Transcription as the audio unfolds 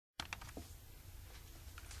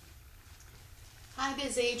Hi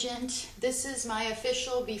bzzagent, this is my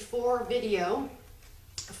official before video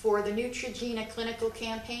for the Neutrogena clinical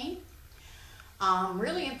campaign. I'm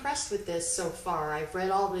really impressed with this so far. I've read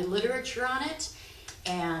all the literature on it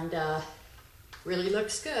and really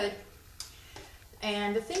looks good.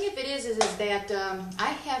 And the thing of it is that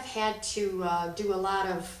I have had to do a lot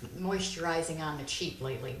of moisturizing on the cheek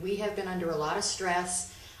lately. We have been under a lot of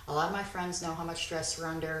stress. A lot of my friends know how much stress we're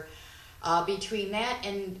under. Between that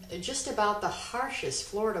and just about the harshest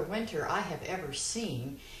Florida winter I have ever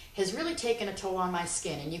seen has really taken a toll on my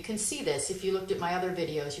skin. And you can see this if you looked at my other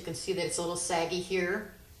videos. You can see that it's a little saggy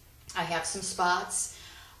here. I have some spots.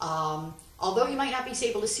 Although you might not be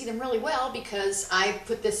able to see them really well because I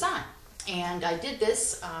put this on. And I did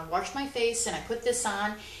this, washed my face, and I put this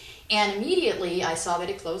on. And immediately I saw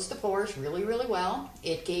that it closed the pores really, really well.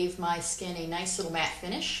 It gave my skin a nice little matte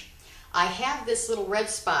finish. I have this little red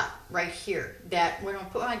spot right here that when I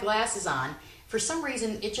put my glasses on, for some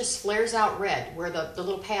reason it just flares out red where the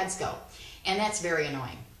little pads go. And that's very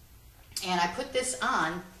annoying. And I put this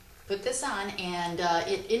on and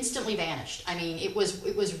it instantly vanished. I mean, it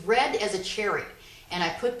was red as a cherry. And I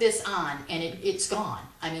put this on and it's gone.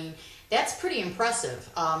 I mean, that's pretty impressive.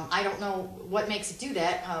 I don't know what makes it do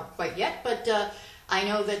that quite yet, but I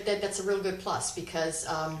know that's a real good plus because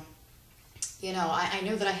you know, I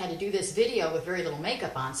knew that I had to do this video with very little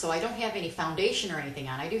makeup on, so I don't have any foundation or anything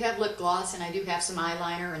on. I do have lip gloss and I do have some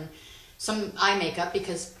eyeliner and some eye makeup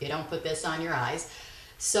because you don't put this on your eyes.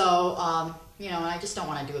 So, you know, I just don't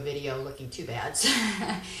want to do a video looking too bad.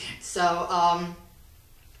 So,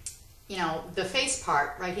 you know, the face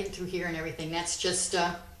part right in through here and everything, that's just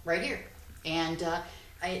right here. And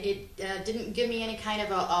it didn't give me any kind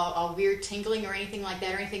of a weird tingling or anything like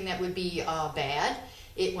that or anything that would be bad.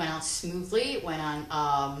 It went on smoothly, it went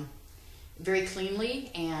on very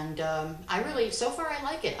cleanly, and I really, so far I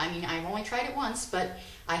like it. I mean, I've only tried it once, but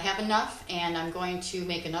I have enough, and I'm going to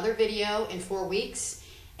make another video in 4 weeks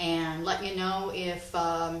and let you know if,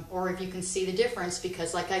 or if you can see the difference,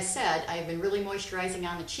 because like I said, I've been really moisturizing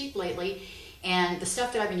on the cheek lately, and the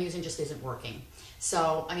stuff that I've been using just isn't working.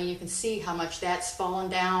 So, I mean, you can see how much that's fallen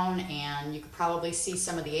down, and you could probably see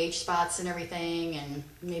some of the age spots and everything, and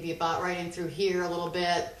maybe about right in through here a little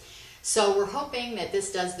bit. So we're hoping that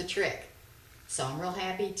this does the trick. So I'm real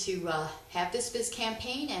happy to have this biz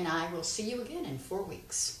campaign, and I will see you again in 4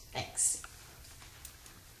 weeks. Thanks.